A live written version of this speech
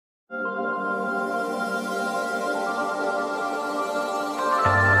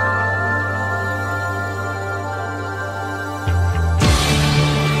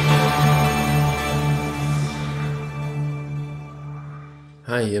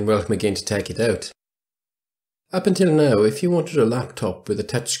Hi and welcome again to Tech It Out. Up until now, if you wanted a laptop with a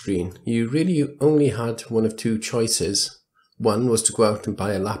touchscreen, you really only had one of two choices. One was to go out and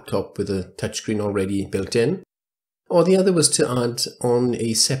buy a laptop with a touchscreen already built in, or the other was to add on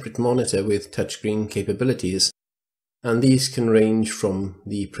a separate monitor with touchscreen capabilities. And these can range from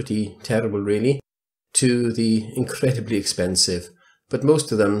the pretty terrible really, to the incredibly expensive, but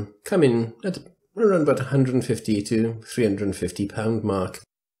most of them come in at around about £150 to £350 mark.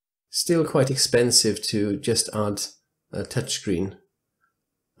 Still quite expensive to just add a touchscreen.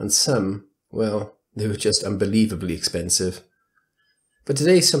 And some, well, they were just unbelievably expensive. But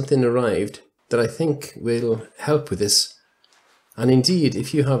today something arrived that I think will help with this. And indeed,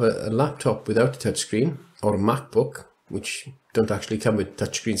 if you have a laptop without a touchscreen, or a Macbook, which don't actually come with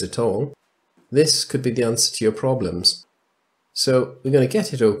touchscreens at all, this could be the answer to your problems. So we're going to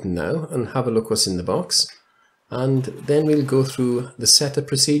get it open now and have a look what's in the box, and then we'll go through the setup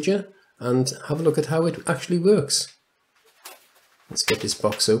procedure and have a look at how it actually works. Let's get this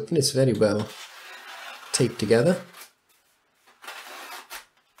box open. It's very well taped together.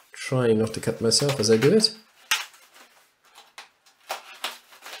 Try not to cut myself as I do it.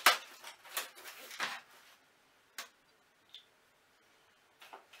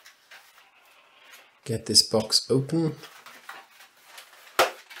 Get this box open.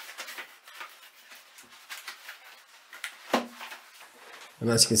 And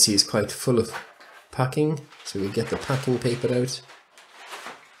as you can see, it's quite full of packing, so we'll get the packing paper out.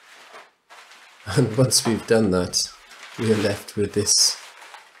 And once we've done that, we are left with this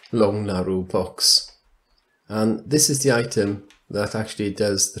long, narrow box. And this is the item that actually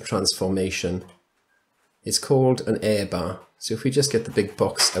does the transformation. It's called an air bar. So if we just get the big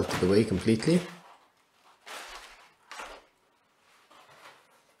box out of the way completely.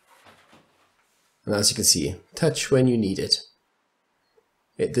 And as you can see, touch when you need it.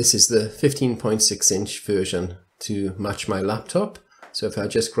 This is the 15.6-inch version to match my laptop. So if I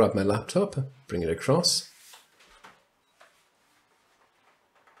just grab my laptop, bring it across,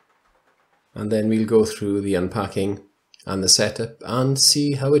 and then we'll go through the unpacking and the setup and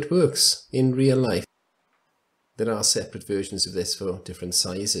see how it works in real life. There are separate versions of this for different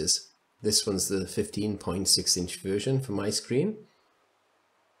sizes. This one's the 15.6-inch version for my screen.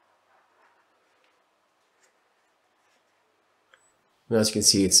 And as you can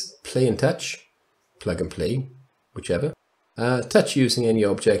see, it's play and touch, plug and play, whichever. Touch using any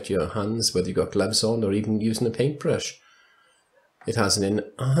object, your hands, whether you've got gloves on or even using a paintbrush. It has an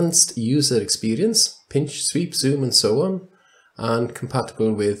enhanced user experience, pinch, sweep, zoom and so on, and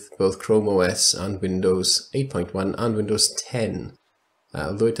compatible with both Chrome OS and Windows 8.1 and Windows 10,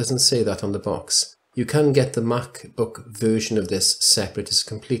 although it doesn't say that on the box. You can get the MacBook version of this separate. It's a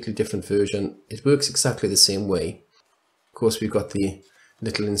completely different version. It works exactly the same way. Of course, we've got the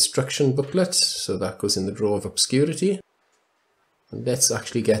little instruction booklet, so that goes in the drawer of obscurity. And let's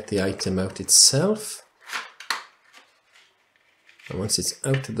actually get the item out itself. And once it's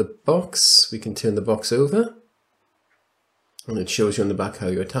out of the box, we can turn the box over. And it shows you on the back how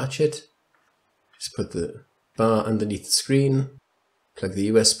you attach it. Just put the bar underneath the screen, plug the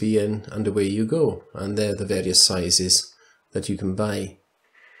USB in, and away you go. And there are the various sizes that you can buy.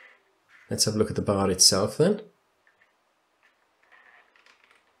 Let's have a look at the bar itself then.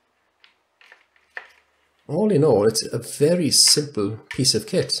 All in all, it's a very simple piece of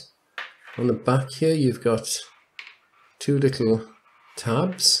kit. On the back here, you've got two little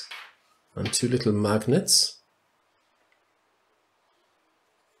tabs and two little magnets.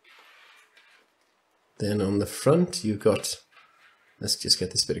 Then on the front, you've got, let's just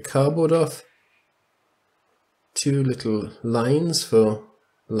get this bit of cardboard off, two little lines for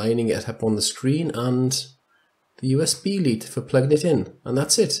lining it up on the screen and the USB lead for plugging it in, and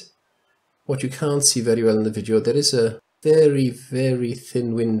that's it. What you can't see very well in the video, there is a very, very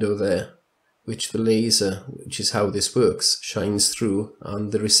thin window there, which the laser, which is how this works, shines through,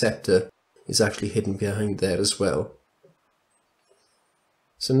 and the receptor is actually hidden behind there as well.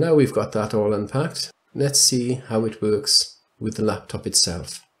 So now we've got that all unpacked, let's see how it works with the laptop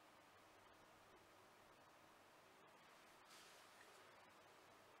itself.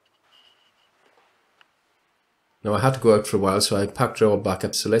 Now I had to go out for a while, so I packed it all back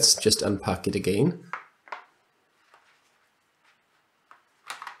up, so let's just unpack it again.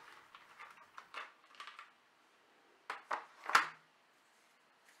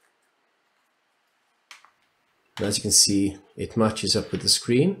 And as you can see, it matches up with the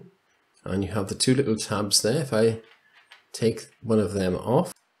screen, and you have the two little tabs there. If I take one of them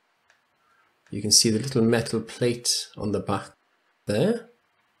off, you can see the little metal plate on the back there,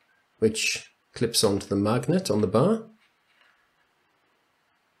 which clips onto the magnet on the bar.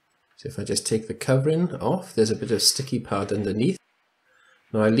 So if I just take the covering off, there's a bit of sticky pad underneath.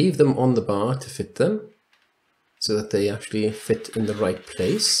 Now I leave them on the bar to fit them, so that they actually fit in the right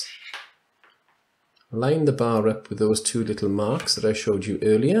place. Line the bar up with those two little marks that I showed you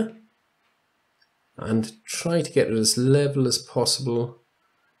earlier, and try to get it as level as possible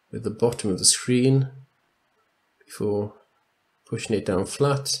with the bottom of the screen before pushing it down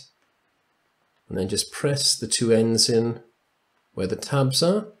flat, and then just press the two ends in where the tabs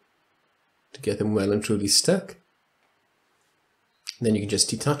are to get them well and truly stuck. And then you can just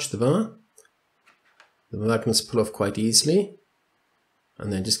detach the bar. The magnets pull off quite easily,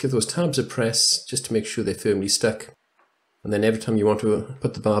 and then just give those tabs a press just to make sure they're firmly stuck. And then every time you want to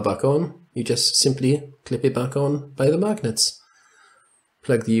put the bar back on, you just simply clip it back on by the magnets.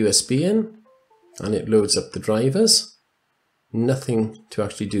 Plug the USB in, and it loads up the drivers. Nothing to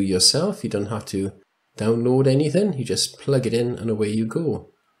actually do yourself. You don't have to download anything. You just plug it in and away you go.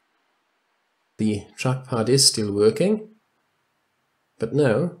 The trackpad is still working, but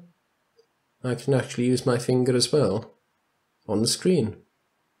now I can actually use my finger as well on the screen.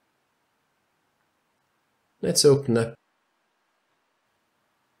 Let's open up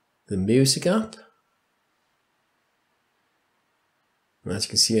the music app. And as you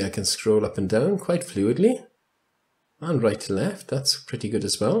can see, I can scroll up and down quite fluidly, and right to left. That's pretty good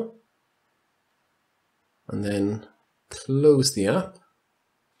as well. And then close the app.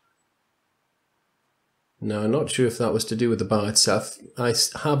 Now, I'm not sure if that was to do with the bar itself. I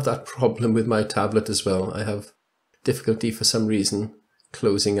have that problem with my tablet as well. I have difficulty for some reason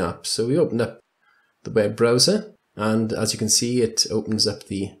closing apps. So we open up the web browser, and as you can see, it opens up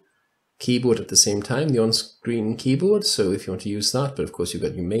the keyboard at the same time, the on-screen keyboard. So if you want to use that, but of course you've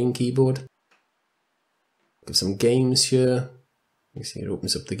got your main keyboard. Got some games here. You see it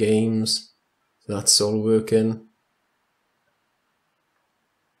opens up the games. So that's all working.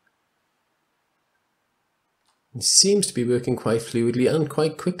 It seems to be working quite fluidly and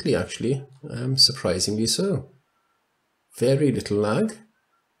quite quickly actually, surprisingly so. Very little lag.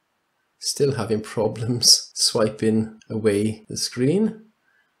 Still having problems swiping away the screen.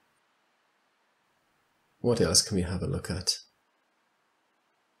 What else can we have a look at?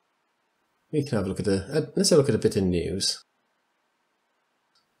 We can have a look at let's have a look at a bit of news.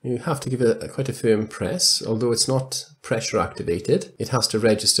 You have to give it quite a firm press, although it's not pressure activated. It has to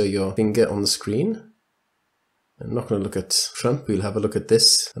register your finger on the screen. I'm not going to look at Trump, we'll have a look at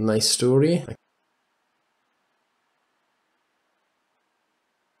this, a nice story. I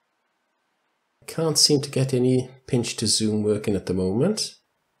can't seem to get any pinch to zoom working at the moment.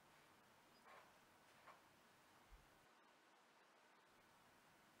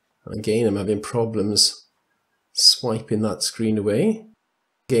 Again, I'm having problems swiping that screen away.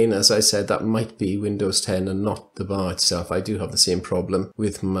 Again, as I said, that might be Windows 10 and not the bar itself. I do have the same problem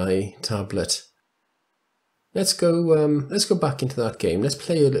with my tablet. Let's go back into that game. Let's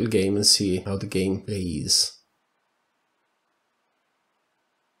play a little game and see how the game plays.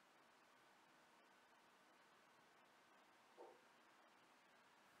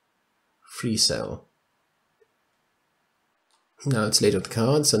 Free cell. Now it's laid out the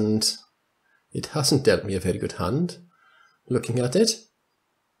cards, and it hasn't dealt me a very good hand looking at it.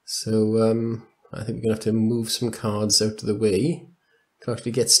 So I think we're going to have to move some cards out of the way to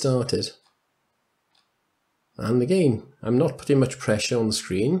actually get started. And again, I'm not putting much pressure on the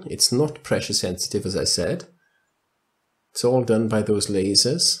screen. It's not pressure sensitive, as I said. It's all done by those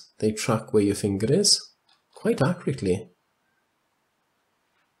lasers. They track where your finger is quite accurately.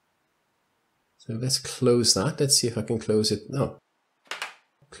 So let's close that. Let's see if I can close it. No.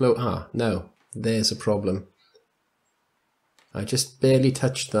 No. There's a problem. I just barely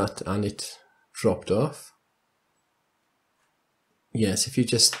touched that and it dropped off. Yes, if you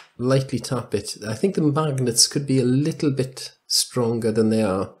just lightly tap it. I think the magnets could be a little bit stronger than they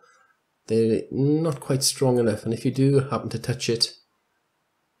are. They're not quite strong enough, and if you do happen to touch it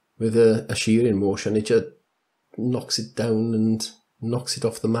with a shearing motion, it just knocks it down and knocks it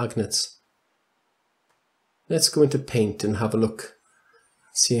off the magnets. Let's go into paint and have a look,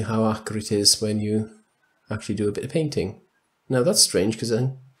 see how accurate it is when you actually do a bit of painting. Now that's strange because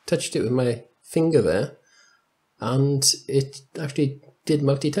I touched it with my finger there, and it actually did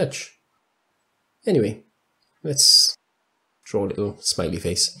multi-touch. Anyway, let's draw a little smiley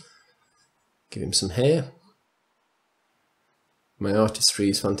face. Give him some hair. My artistry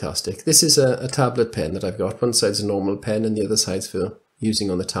is fantastic. This is a tablet pen that I've got. One side's a normal pen and the other side's for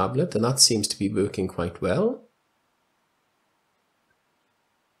using on the tablet, and that seems to be working quite well.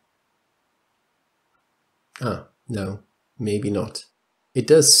 No, maybe not. It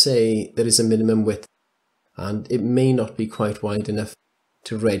does say there is a minimum width, and it may not be quite wide enough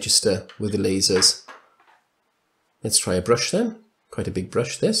to register with the lasers. Let's try a brush then. Quite a big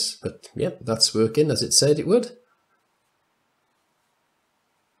brush this, but yep, that's working as it said it would.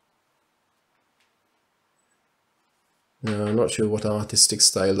 Now, I'm not sure what artistic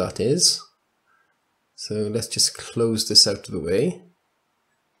style that is, so let's just close this out of the way.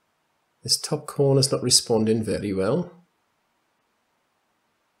 This top corner's not responding very well,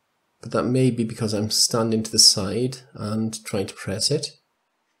 but that may be because I'm standing to the side and trying to press it.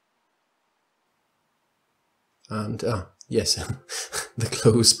 And, yes, the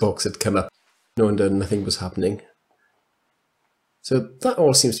close box had come up. No wonder nothing was happening. So that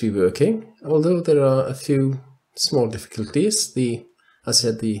all seems to be working, although there are a few small difficulties. As I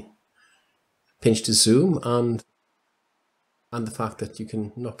said, the pinch to zoom and the fact that you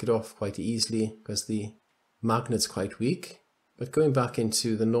can knock it off quite easily because the magnet's quite weak. But going back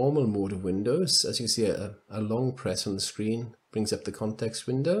into the normal mode of Windows, as you can see, a long press on the screen brings up the context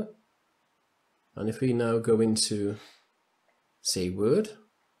window. And if we now go into, say, Word,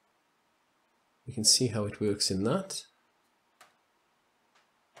 we can see how it works in that.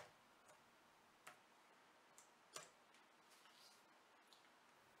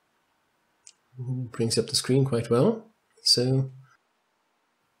 Brings up the screen quite well. So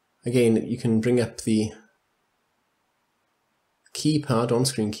again, you can bring up the keypad,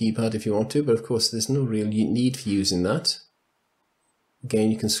 on-screen keypad if you want to, but of course there's no real need for using that.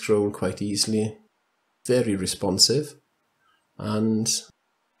 Again, you can scroll quite easily, very responsive, and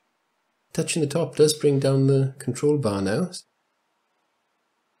touching the top does bring down the control bar now,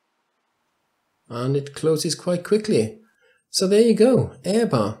 and it closes quite quickly. So there you go, Air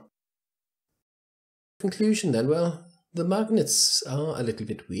Bar. Conclusion then, well, the magnets are a little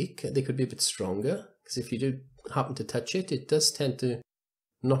bit weak. They could be a bit stronger, because if you do happen to touch it, it does tend to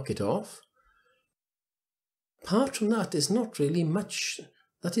knock it off. Apart from that, there's not really much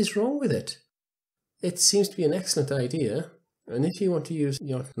that is wrong with it. It seems to be an excellent idea, and if you want to use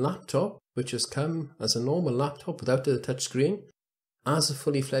your laptop, which has come as a normal laptop without the touchscreen, as a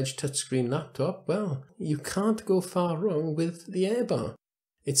fully fledged touchscreen laptop, well, you can't go far wrong with the Air Bar.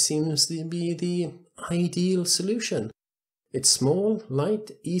 It seems to be the ideal solution. It's small,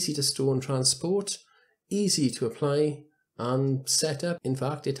 light, easy to store and transport, easy to apply and set up. In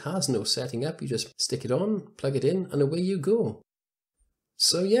fact, it has no setting up. You just stick it on, plug it in, and away you go.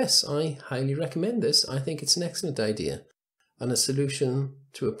 So yes, I highly recommend this. I think it's an excellent idea and a solution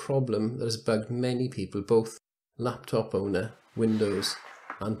to a problem that has bugged many people, both laptop owner, Windows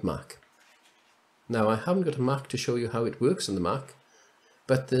and Mac. Now, I haven't got a Mac to show you how it works on the Mac,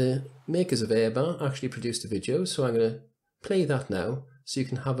 but the makers of Air Bar actually produced a video, so I'm going to play that now so you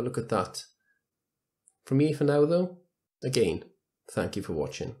can have a look at that. From me for now though, again, thank you for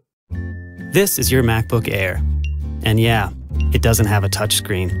watching. This is your MacBook Air. And yeah, it doesn't have a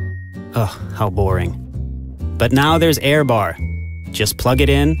touchscreen. Ugh, how boring. But now there's Air Bar. Just plug it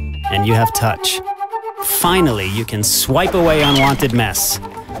in and you have touch. Finally, you can swipe away unwanted mess.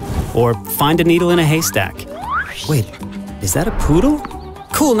 Or find a needle in a haystack. Wait, is that a poodle?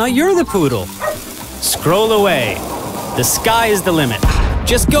 Cool, now you're the poodle. Scroll away. The sky is the limit.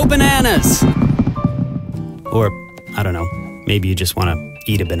 Just go bananas. Or, I don't know, maybe you just want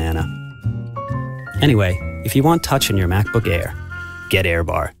to eat a banana. Anyway, if you want touch in your MacBook Air, get Air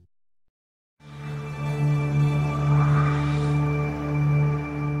Bar.